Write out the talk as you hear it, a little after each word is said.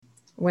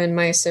When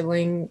my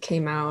sibling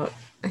came out,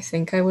 I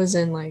think I was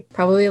in like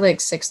probably like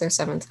sixth or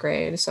seventh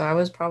grade. So I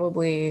was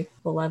probably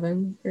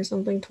 11 or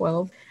something,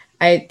 12.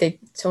 They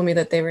told me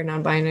that they were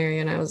non-binary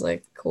and I was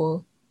like,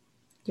 cool.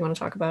 You want to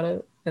talk about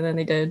it? And then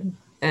they did.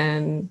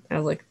 And I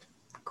was like,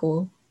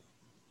 cool.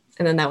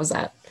 And then that was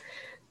that.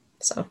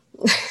 So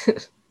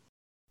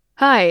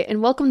Hi,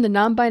 and welcome to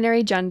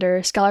Non-Binary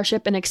Gender,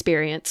 Scholarship, and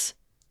Experience.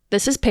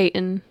 This is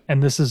Peyton.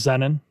 And this is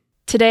Zenon.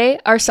 Today,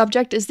 our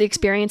subject is the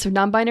experience of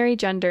non-binary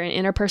gender in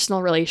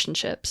interpersonal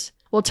relationships.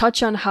 We'll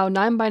touch on how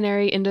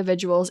non-binary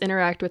individuals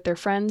interact with their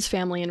friends,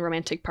 family, and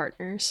romantic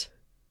partners.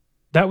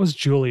 That was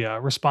Julia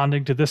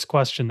responding to this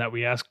question that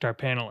we asked our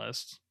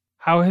panelists.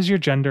 How has your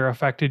gender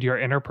affected your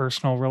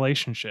interpersonal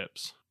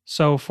relationships?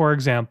 So, for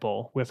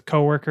example, with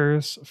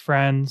coworkers,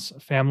 friends,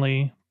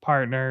 family,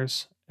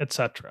 partners,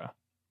 etc.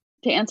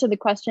 To answer the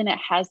question, it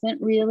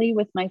hasn't really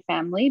with my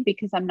family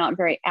because I'm not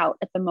very out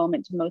at the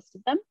moment to most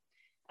of them.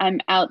 I'm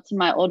out to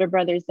my older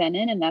brother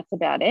Zenon, and that's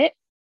about it.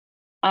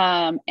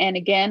 And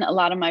again, a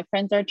lot of my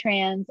friends are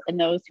trans, and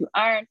those who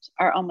aren't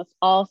are almost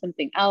all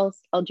something else,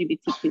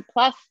 LGBTQ+,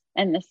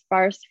 and the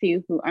sparse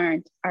few who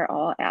aren't are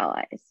all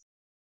allies.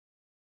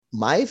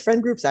 My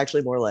friend group's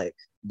actually more like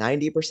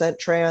 90%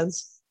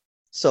 trans.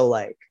 So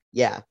like,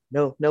 yeah,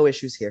 no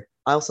issues here.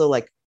 I also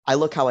like, I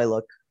look how I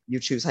look. You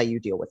choose how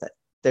you deal with it.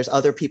 There's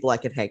other people I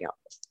can hang out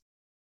with.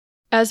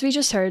 As we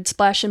just heard,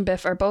 Splash and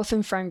Biff are both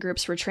in friend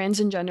groups where trans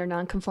and gender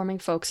nonconforming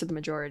folks are the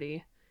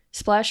majority.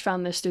 Splash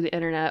found this through the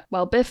internet,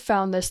 while Biff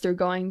found this through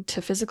going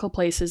to physical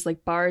places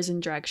like bars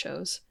and drag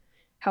shows.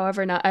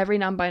 However, not every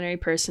non-binary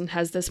person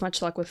has this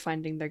much luck with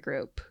finding their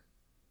group.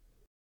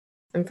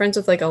 I'm friends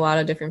with like a lot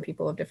of different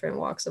people of different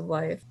walks of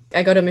life.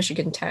 I go to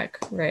Michigan Tech,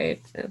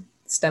 right? A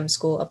STEM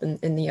school up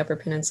in the Upper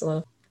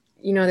Peninsula.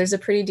 You know, there's a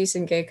pretty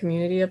decent gay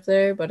community up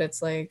there, but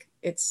it's like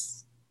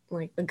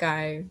a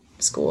guy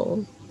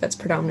school that's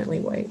predominantly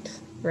white,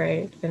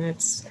 right? And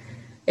it's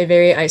a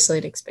very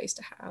isolating space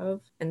to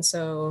have. And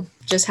so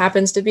just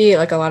happens to be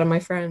like a lot of my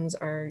friends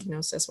are, you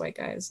know, cis white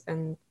guys,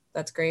 and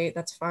that's great,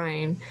 that's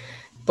fine.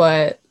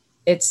 But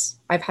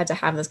I've had to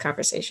have this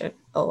conversation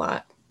a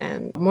lot,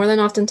 and more than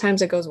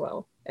oftentimes it goes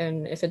well.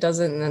 And if it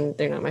doesn't, then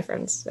they're not my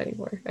friends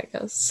anymore, I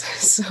guess.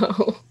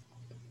 So,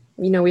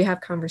 you know, we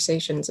have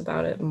conversations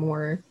about it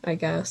more, I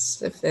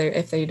guess, if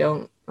they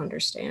don't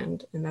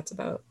understand, and that's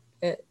about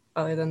it.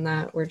 Other than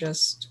that,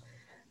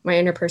 my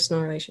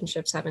interpersonal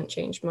relationships haven't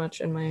changed much,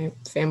 and my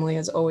family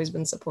has always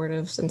been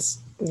supportive since,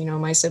 you know,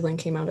 my sibling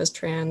came out as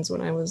trans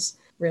when I was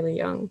really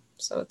young.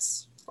 So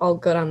it's all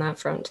good on that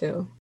front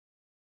too.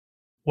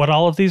 What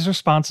all of these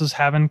responses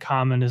have in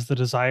common is the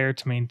desire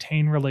to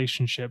maintain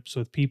relationships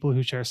with people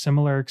who share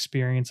similar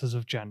experiences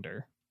of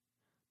gender.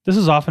 This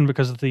is often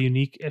because of the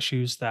unique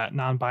issues that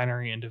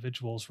non-binary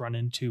individuals run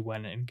into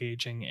when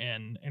engaging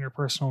in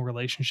interpersonal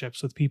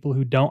relationships with people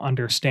who don't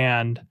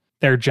understand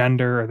their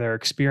gender or their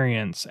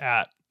experience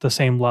at the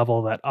same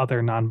level that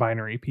other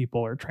non-binary people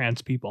or trans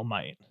people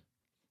might.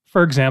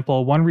 For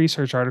example, one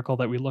research article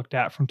that we looked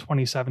at from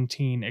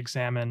 2017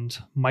 examined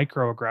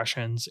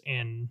microaggressions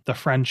in the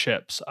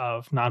friendships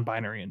of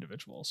non-binary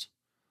individuals.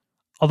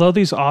 Although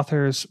these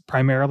authors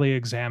primarily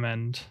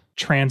examined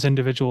trans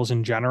individuals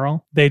in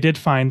general, they did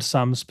find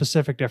some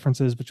specific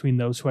differences between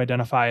those who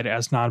identified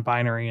as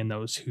non-binary and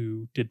those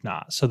who did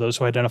not. So those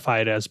who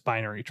identified as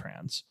binary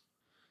trans.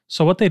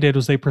 So what they did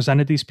was they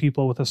presented these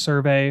people with a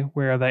survey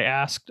where they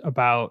asked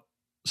about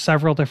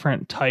several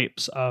different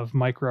types of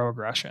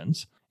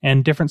microaggressions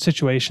and different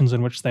situations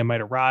in which they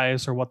might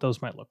arise or what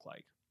those might look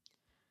like.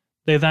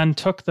 They then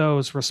took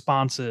those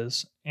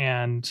responses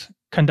and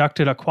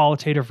conducted a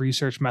qualitative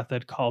research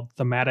method called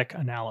thematic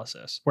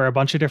analysis, where a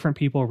bunch of different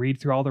people read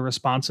through all the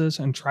responses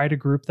and try to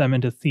group them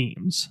into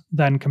themes,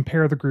 then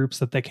compare the groups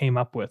that they came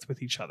up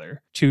with each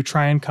other to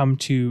try and come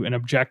to an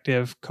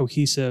objective,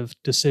 cohesive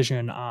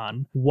decision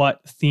on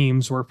what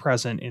themes were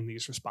present in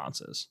these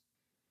responses.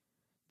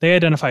 They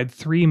identified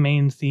 3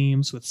 main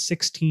themes with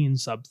 16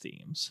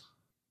 sub-themes.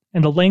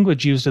 And the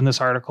language used in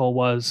this article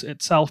was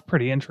itself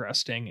pretty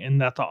interesting in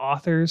that the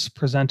authors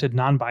presented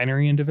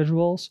non-binary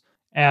individuals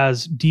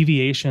as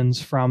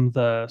deviations from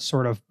the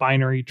sort of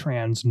binary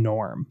trans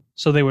norm.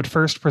 So they would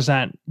first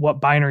present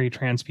what binary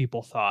trans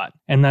people thought,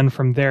 and then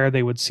from there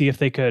they would see if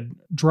they could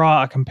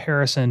draw a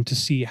comparison to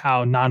see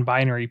how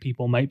non-binary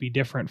people might be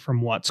different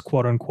from what's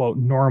quote-unquote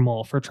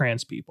normal for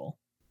trans people.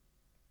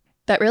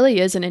 That really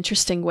is an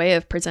interesting way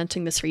of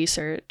presenting this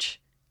research.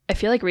 I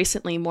feel like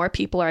recently more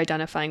people are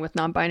identifying with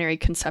non-binary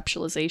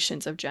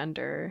conceptualizations of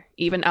gender,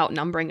 even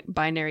outnumbering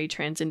binary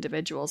trans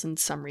individuals in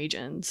some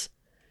regions.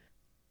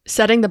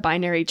 Setting the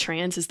binary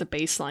trans as the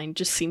baseline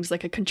just seems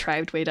like a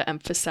contrived way to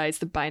emphasize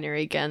the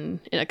binary again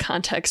in a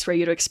context where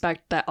you'd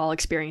expect that all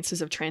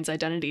experiences of trans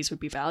identities would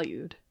be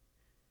valued.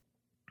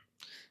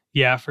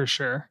 Yeah, for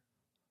sure.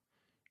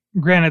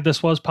 Granted,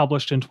 this was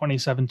published in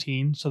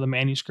 2017, so the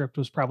manuscript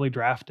was probably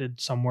drafted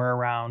somewhere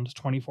around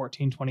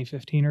 2014,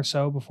 2015 or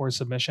so before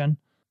submission.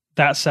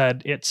 That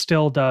said, it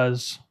still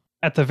does,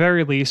 at the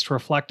very least,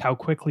 reflect how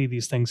quickly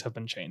these things have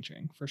been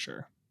changing, for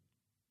sure.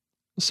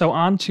 So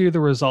on to the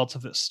results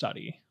of this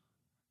study.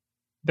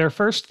 Their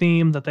first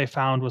theme that they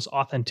found was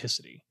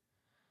authenticity.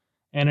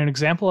 And an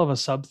example of a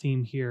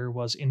sub-theme here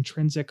was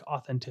intrinsic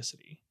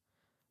authenticity.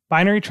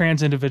 Binary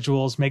trans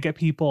individuals may get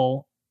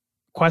people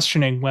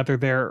questioning whether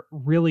they're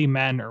really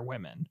men or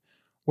women,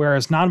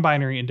 whereas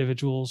non-binary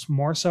individuals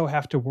more so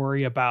have to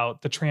worry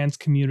about the trans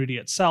community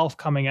itself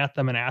coming at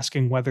them and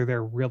asking whether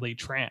they're really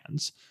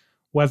trans,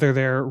 whether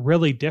they're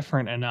really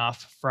different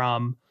enough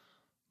from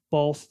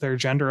both their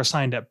gender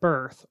assigned at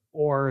birth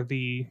or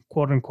the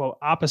quote-unquote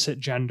opposite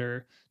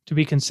gender to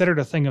be considered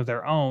a thing of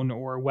their own,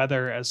 or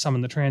whether, as some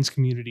in the trans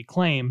community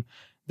claim,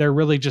 they're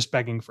really just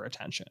begging for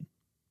attention.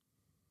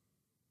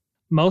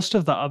 Most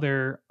of the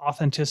other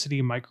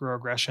authenticity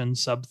microaggression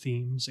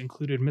sub-themes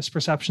included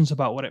misperceptions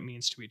about what it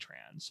means to be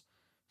trans.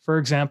 For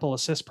example, a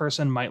cis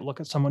person might look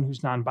at someone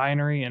who's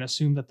non-binary and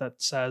assume that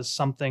that says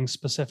something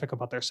specific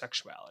about their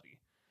sexuality.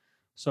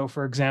 So,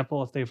 for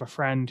example, if they have a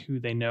friend who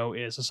they know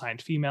is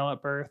assigned female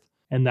at birth,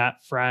 and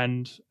that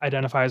friend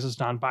identifies as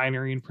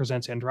non-binary and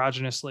presents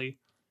androgynously,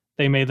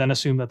 they may then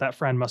assume that that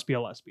friend must be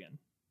a lesbian,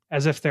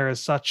 as if there is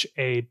such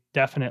a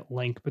definite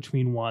link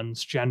between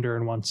one's gender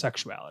and one's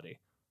sexuality.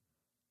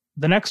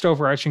 The next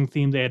overarching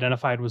theme they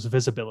identified was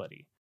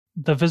visibility.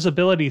 The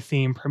visibility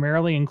theme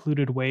primarily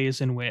included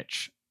ways in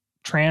which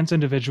trans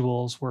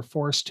individuals were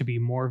forced to be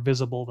more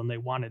visible than they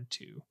wanted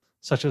to,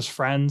 such as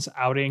friends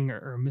outing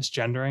or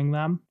misgendering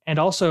them, and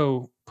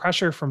also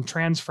pressure from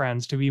trans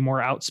friends to be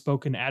more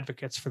outspoken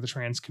advocates for the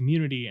trans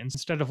community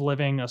instead of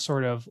living a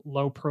sort of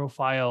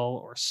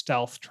low-profile or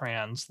stealth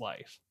trans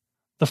life.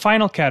 The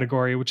final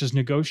category, which is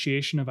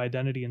negotiation of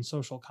identity in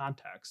social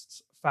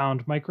contexts,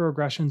 found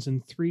microaggressions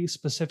in 3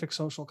 specific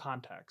social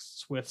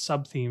contexts with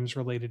sub-themes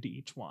related to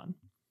each one.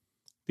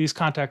 These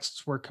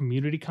contexts were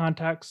community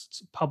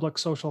contexts, public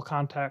social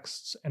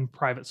contexts, and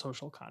private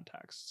social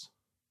contexts.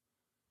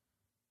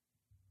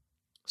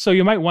 So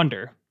you might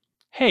wonder,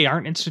 hey,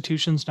 aren't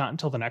institutions not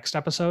until the next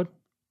episode?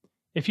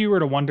 If you were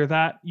to wonder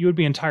that, you would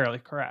be entirely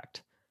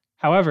correct.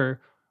 However,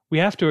 we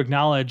have to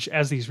acknowledge,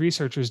 as these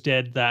researchers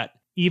did, that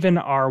even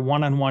our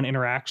one-on-one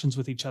interactions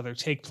with each other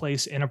take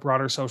place in a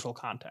broader social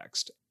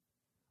context.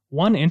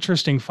 One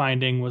interesting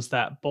finding was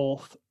that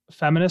both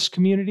feminist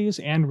communities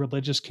and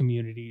religious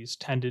communities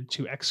tended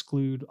to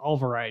exclude all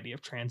variety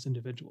of trans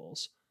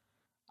individuals,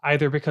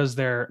 either because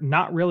they're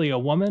not really a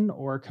woman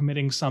or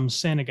committing some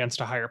sin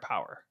against a higher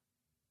power.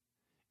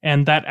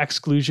 And that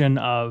exclusion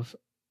of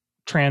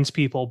trans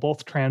people,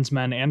 both trans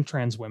men and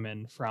trans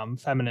women, from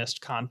feminist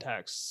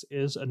contexts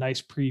is a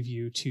nice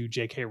preview to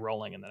J.K.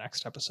 Rowling in the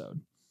next episode.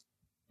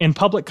 In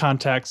public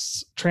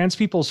contexts, trans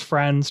people's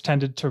friends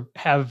tended to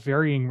have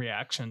varying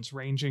reactions,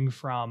 ranging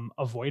from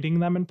avoiding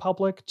them in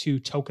public to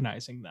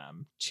tokenizing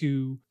them,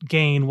 to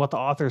gain what the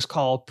authors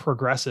call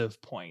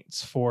progressive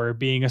points for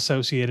being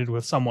associated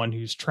with someone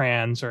who's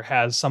trans or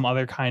has some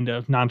other kind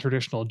of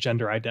non-traditional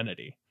gender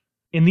identity.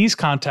 In these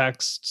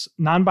contexts,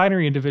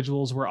 non-binary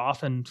individuals were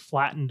often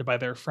flattened by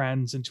their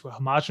friends into a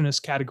homogenous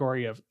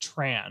category of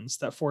trans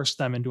that forced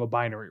them into a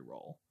binary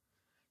role.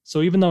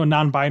 So even though a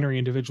non-binary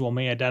individual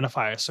may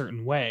identify a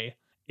certain way,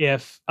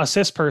 if a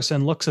cis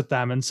person looks at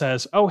them and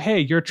says, oh, hey,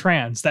 you're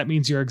trans, that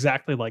means you're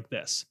exactly like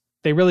this,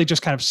 they really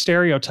just kind of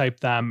stereotype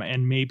them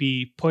and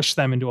maybe push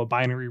them into a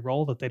binary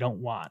role that they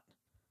don't want.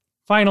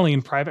 Finally,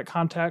 in private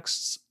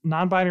contexts,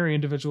 non-binary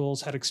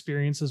individuals had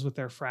experiences with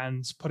their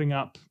friends putting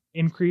up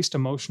increased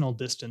emotional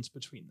distance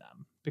between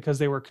them because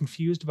they were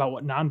confused about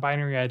what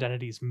non-binary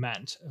identities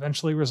meant,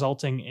 eventually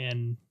resulting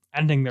in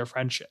ending their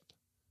friendship.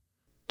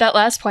 That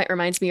last point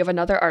reminds me of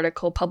another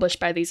article published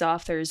by these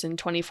authors in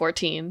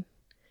 2014.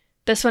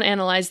 This one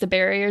analyzed the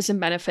barriers and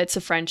benefits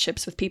of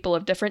friendships with people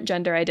of different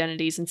gender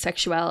identities and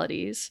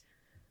sexualities.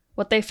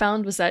 What they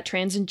found was that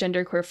trans and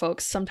genderqueer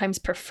folks sometimes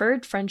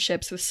preferred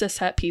friendships with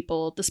cishet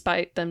people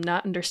despite them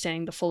not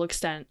understanding the full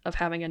extent of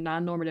having a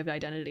non-normative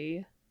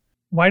identity.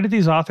 Why did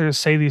these authors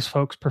say these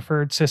folks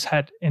preferred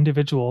cishet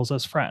individuals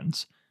as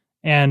friends?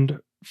 And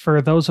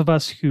for those of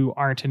us who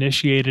aren't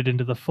initiated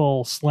into the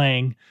full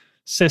slang,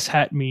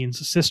 cishet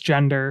means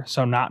cisgender,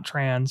 so not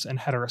trans, and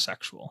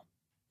heterosexual.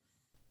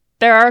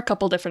 There are a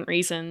couple different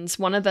reasons.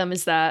 One of them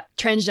is that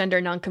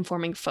transgender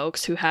nonconforming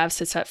folks who have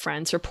cishet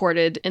friends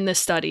reported in this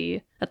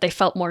study that they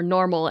felt more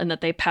normal and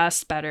that they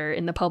passed better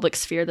in the public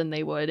sphere than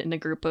they would in a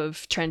group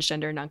of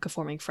transgender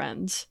nonconforming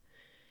friends.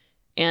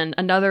 And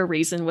another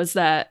reason was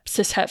that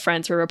cishet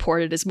friends were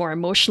reported as more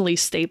emotionally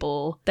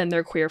stable than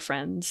their queer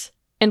friends.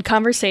 And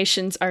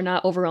conversations are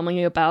not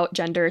overwhelmingly about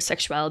gender or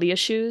sexuality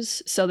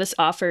issues, so this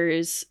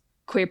offers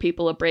queer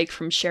people a break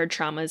from shared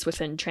traumas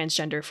within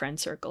transgender friend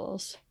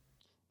circles.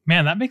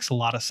 Man, that makes a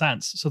lot of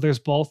sense. So there's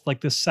both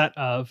like this set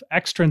of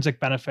extrinsic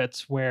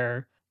benefits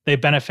where they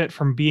benefit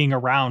from being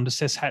around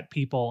cishet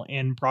people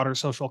in broader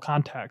social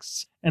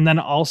contexts. And then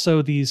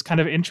also these kind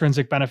of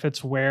intrinsic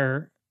benefits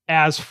where,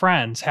 as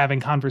friends,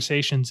 having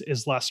conversations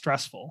is less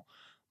stressful,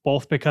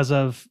 both because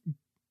of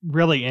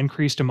really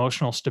increased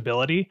emotional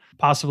stability,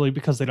 possibly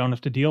because they don't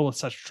have to deal with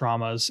such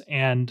traumas,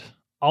 and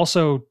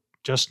also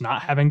just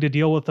not having to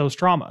deal with those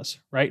traumas,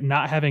 right?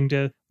 Not having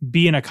to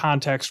be in a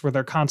context where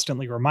they're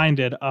constantly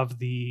reminded of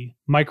the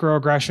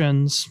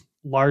microaggressions,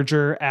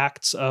 larger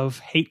acts of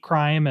hate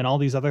crime and all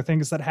these other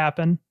things that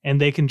happen,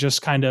 and they can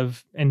just kind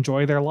of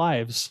enjoy their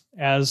lives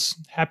as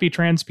happy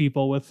trans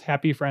people with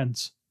happy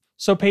friends.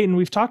 So Peyton,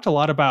 we've talked a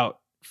lot about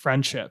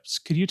friendships.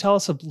 Could you tell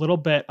us a little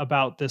bit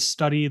about this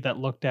study that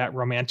looked at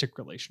romantic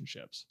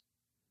relationships?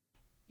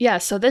 Yeah,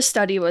 so this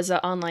study was an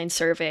online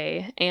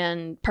survey,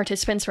 and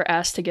participants were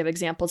asked to give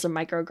examples of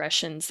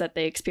microaggressions that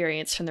they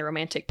experienced from their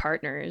romantic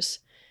partners.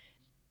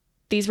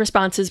 These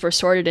responses were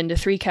sorted into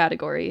 3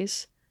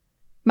 categories.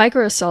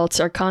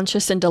 Microassaults are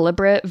conscious and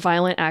deliberate,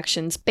 violent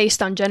actions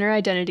based on gender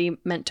identity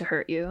meant to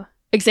hurt you.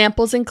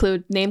 Examples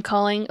include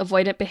name-calling,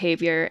 avoidant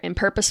behavior, and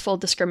purposeful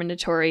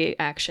discriminatory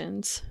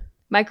actions.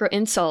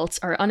 Micro-insults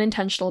are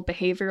unintentional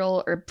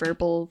behavioral or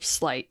verbal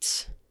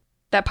slights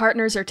that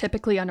partners are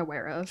typically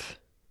unaware of.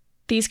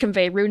 These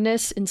convey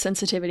rudeness,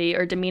 insensitivity,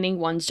 or demeaning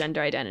one's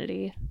gender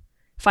identity.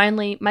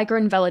 Finally,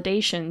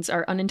 micro-invalidations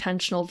are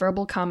unintentional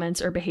verbal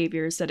comments or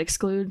behaviors that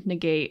exclude,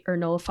 negate, or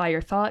nullify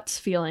your thoughts,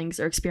 feelings,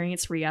 or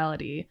experienced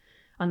reality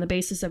on the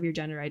basis of your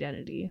gender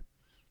identity.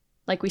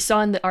 Like we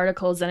saw in the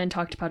article Zenon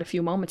talked about a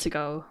few moments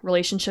ago,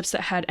 relationships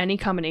that had any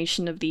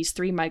combination of these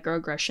 3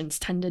 microaggressions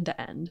tended to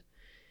end.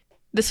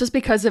 This was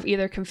because of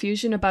either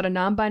confusion about a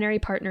non-binary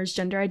partner's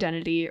gender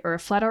identity or a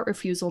flat-out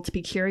refusal to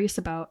be curious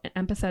about and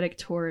empathetic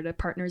toward a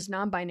partner's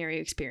non-binary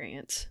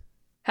experience.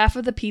 Half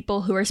of the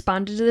people who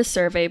responded to this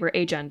survey were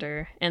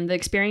agender, and the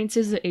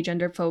experiences of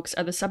agender folks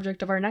are the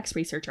subject of our next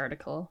research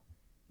article.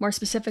 More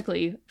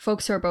specifically,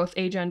 folks who are both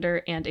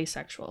agender and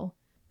asexual.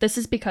 This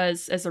is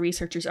because, as the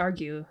researchers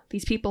argue,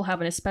 these people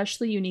have an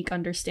especially unique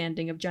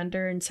understanding of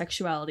gender and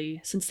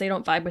sexuality since they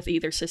don't vibe with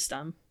either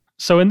system.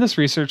 So in this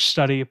research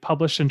study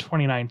published in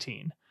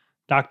 2019,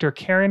 Dr.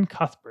 Karen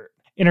Cuthbert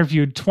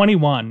interviewed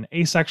 21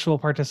 asexual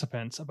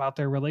participants about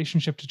their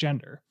relationship to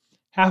gender.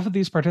 Half of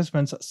these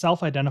participants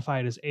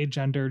self-identified as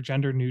agender,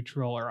 gender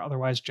neutral, or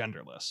otherwise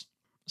genderless.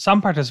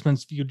 Some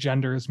participants viewed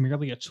gender as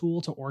merely a tool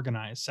to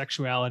organize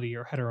sexuality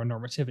or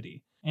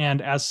heteronormativity,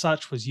 and as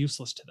such was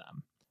useless to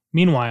them.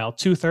 Meanwhile,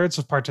 2/3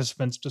 of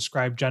participants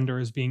described gender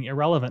as being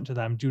irrelevant to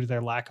them due to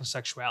their lack of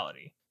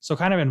sexuality. So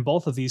kind of in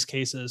both of these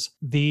cases,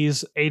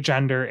 these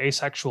agender,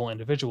 asexual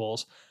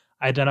individuals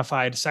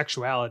identified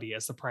sexuality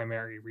as the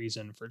primary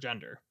reason for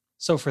gender.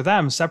 So for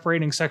them,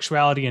 separating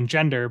sexuality and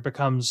gender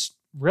becomes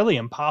really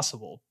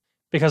impossible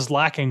because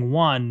lacking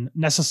one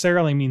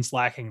necessarily means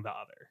lacking the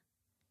other.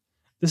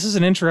 This is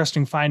an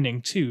interesting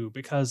finding too,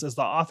 because as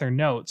the author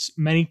notes,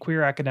 many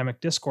queer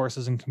academic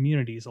discourses and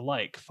communities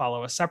alike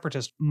follow a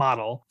separatist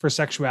model for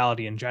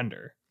sexuality and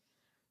gender.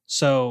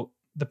 So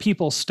the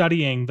people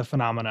studying the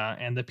phenomena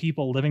and the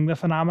people living the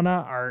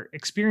phenomena are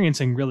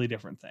experiencing really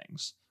different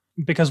things.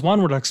 Because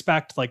one would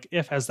expect, like,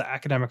 if, as the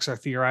academics are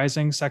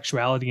theorizing,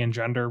 sexuality and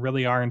gender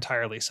really are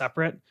entirely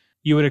separate,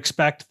 you would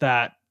expect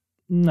that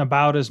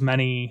about as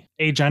many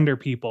agender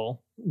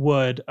people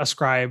would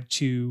ascribe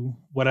to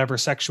whatever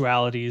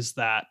sexualities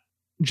that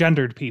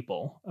gendered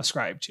people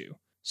ascribe to.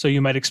 So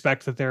you might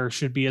expect that there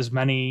should be as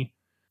many,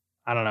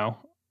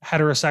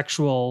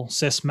 heterosexual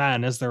cis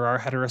men as there are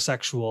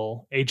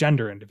heterosexual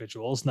agender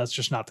individuals, and that's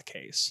just not the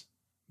case.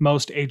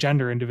 Most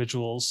agender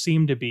individuals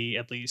seem to be,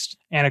 at least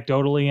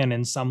anecdotally and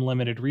in some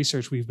limited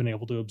research we've been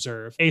able to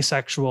observe,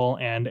 asexual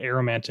and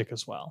aromantic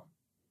as well.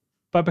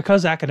 But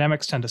because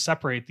academics tend to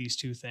separate these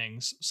two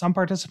things, some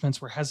participants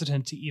were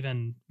hesitant to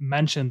even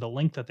mention the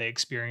link that they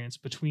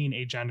experienced between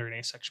agender and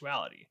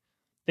asexuality.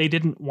 They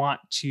didn't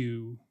want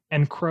to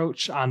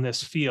encroach on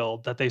this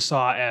field that they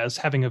saw as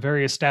having a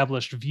very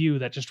established view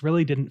that just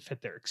really didn't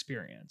fit their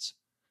experience.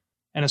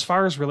 And as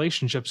far as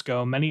relationships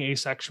go, many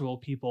asexual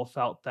people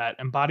felt that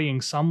embodying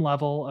some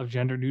level of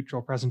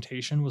gender-neutral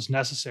presentation was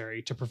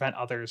necessary to prevent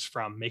others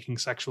from making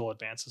sexual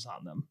advances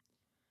on them.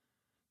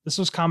 This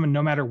was common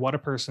no matter what a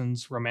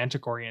person's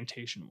romantic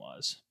orientation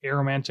was,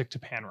 aromantic to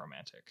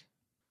panromantic.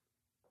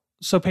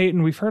 So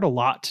Peyton, we've heard a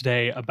lot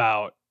today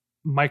about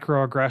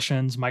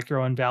microaggressions,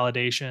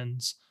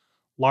 microinvalidations,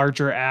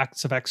 larger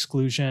acts of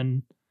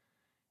exclusion,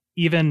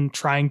 even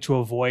trying to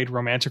avoid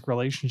romantic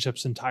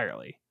relationships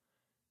entirely.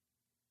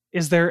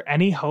 Is there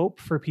any hope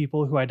for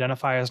people who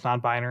identify as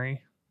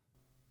non-binary?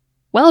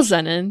 Well,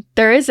 Zenon,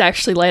 there is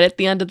actually light at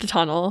the end of the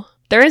tunnel.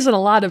 There isn't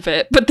a lot of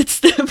it, but it's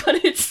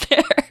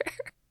there.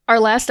 Our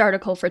last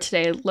article for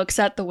today looks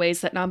at the ways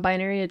that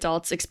non-binary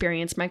adults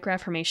experience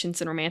microaffirmations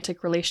in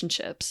romantic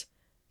relationships.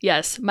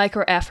 Yes,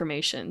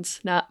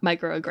 microaffirmations, not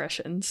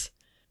microaggressions.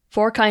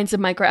 4 kinds of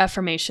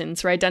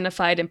microaffirmations were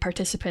identified in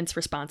participants'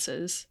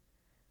 responses: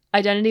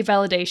 identity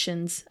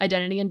validations,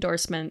 identity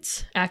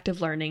endorsements,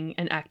 active learning,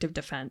 and active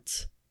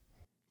defense.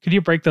 Could you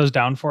break those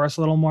down for us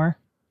a little more?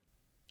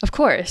 Of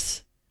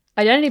course.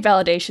 Identity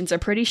validations are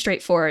pretty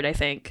straightforward, I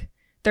think.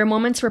 They're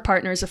moments where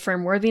partners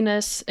affirm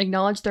worthiness,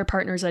 acknowledge their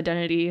partner's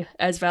identity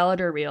as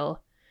valid or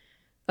real,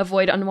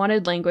 avoid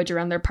unwanted language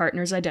around their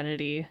partner's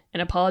identity,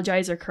 and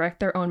apologize or correct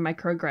their own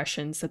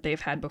microaggressions that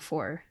they've had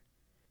before.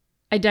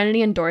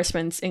 Identity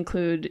endorsements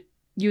include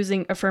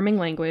using affirming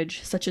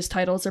language, such as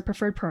titles or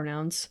preferred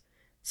pronouns,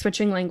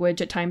 switching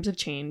language at times of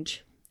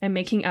change, and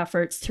making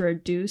efforts to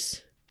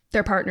reduce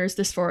their partner's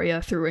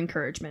dysphoria through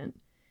encouragement.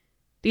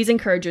 These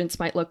encouragements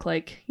might look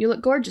like, "You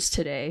look gorgeous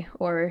today,"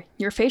 or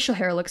 "Your facial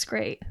hair looks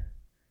great."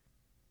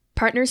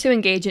 Partners who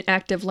engage in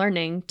active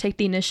learning take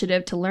the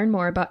initiative to learn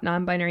more about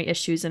non-binary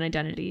issues and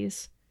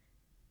identities.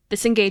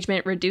 This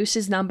engagement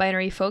reduces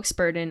non-binary folks'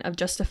 burden of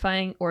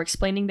justifying or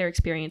explaining their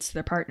experience to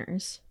their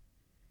partners.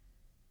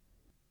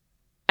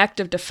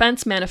 Active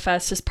defense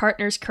manifests as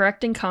partners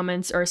correcting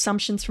comments or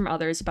assumptions from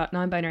others about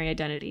non-binary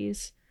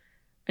identities.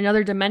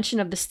 Another dimension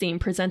of this theme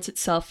presents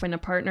itself when a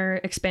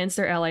partner expands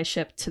their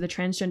allyship to the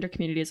transgender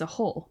community as a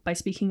whole by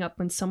speaking up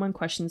when someone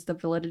questions the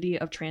validity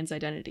of trans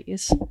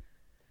identities.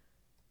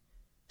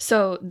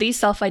 So, these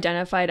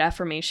self-identified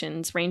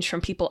affirmations range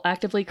from people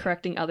actively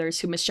correcting others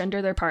who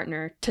misgender their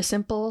partner to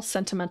simple,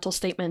 sentimental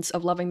statements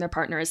of loving their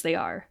partner as they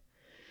are.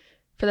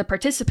 For the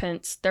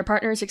participants, their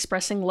partners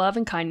expressing love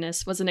and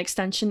kindness was an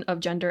extension of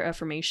gender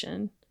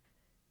affirmation.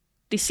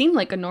 These seem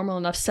like a normal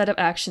enough set of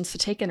actions to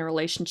take in a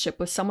relationship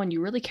with someone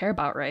you really care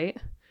about, right?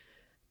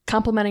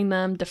 Complimenting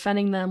them,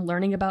 defending them,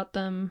 learning about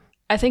them.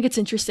 I think it's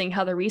interesting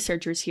how the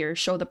researchers here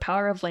show the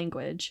power of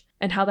language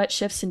and how that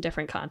shifts in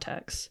different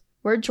contexts.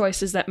 Word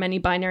choices that many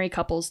binary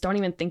couples don't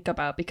even think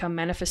about become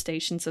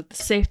manifestations of the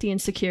safety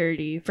and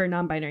security for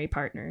non-binary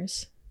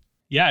partners.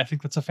 Yeah, I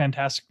think that's a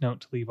fantastic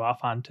note to leave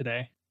off on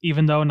today.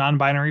 Even though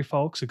non-binary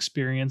folks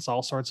experience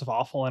all sorts of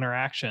awful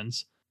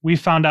interactions, we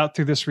found out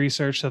through this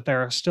research that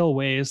there are still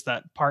ways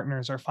that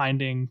partners are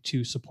finding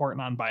to support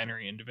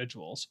non-binary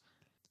individuals.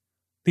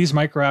 These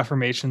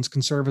microaffirmations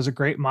can serve as a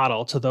great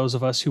model to those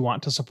of us who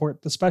want to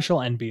support the special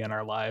NB in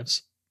our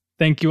lives.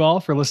 Thank you all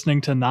for listening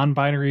to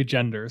Non-Binary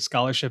Gender,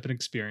 Scholarship and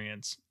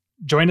Experience.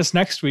 Join us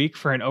next week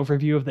for an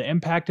overview of the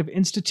impact of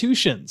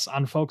institutions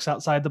on folks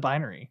outside the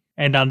binary.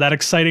 And on that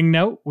exciting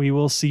note, we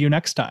will see you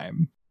next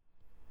time.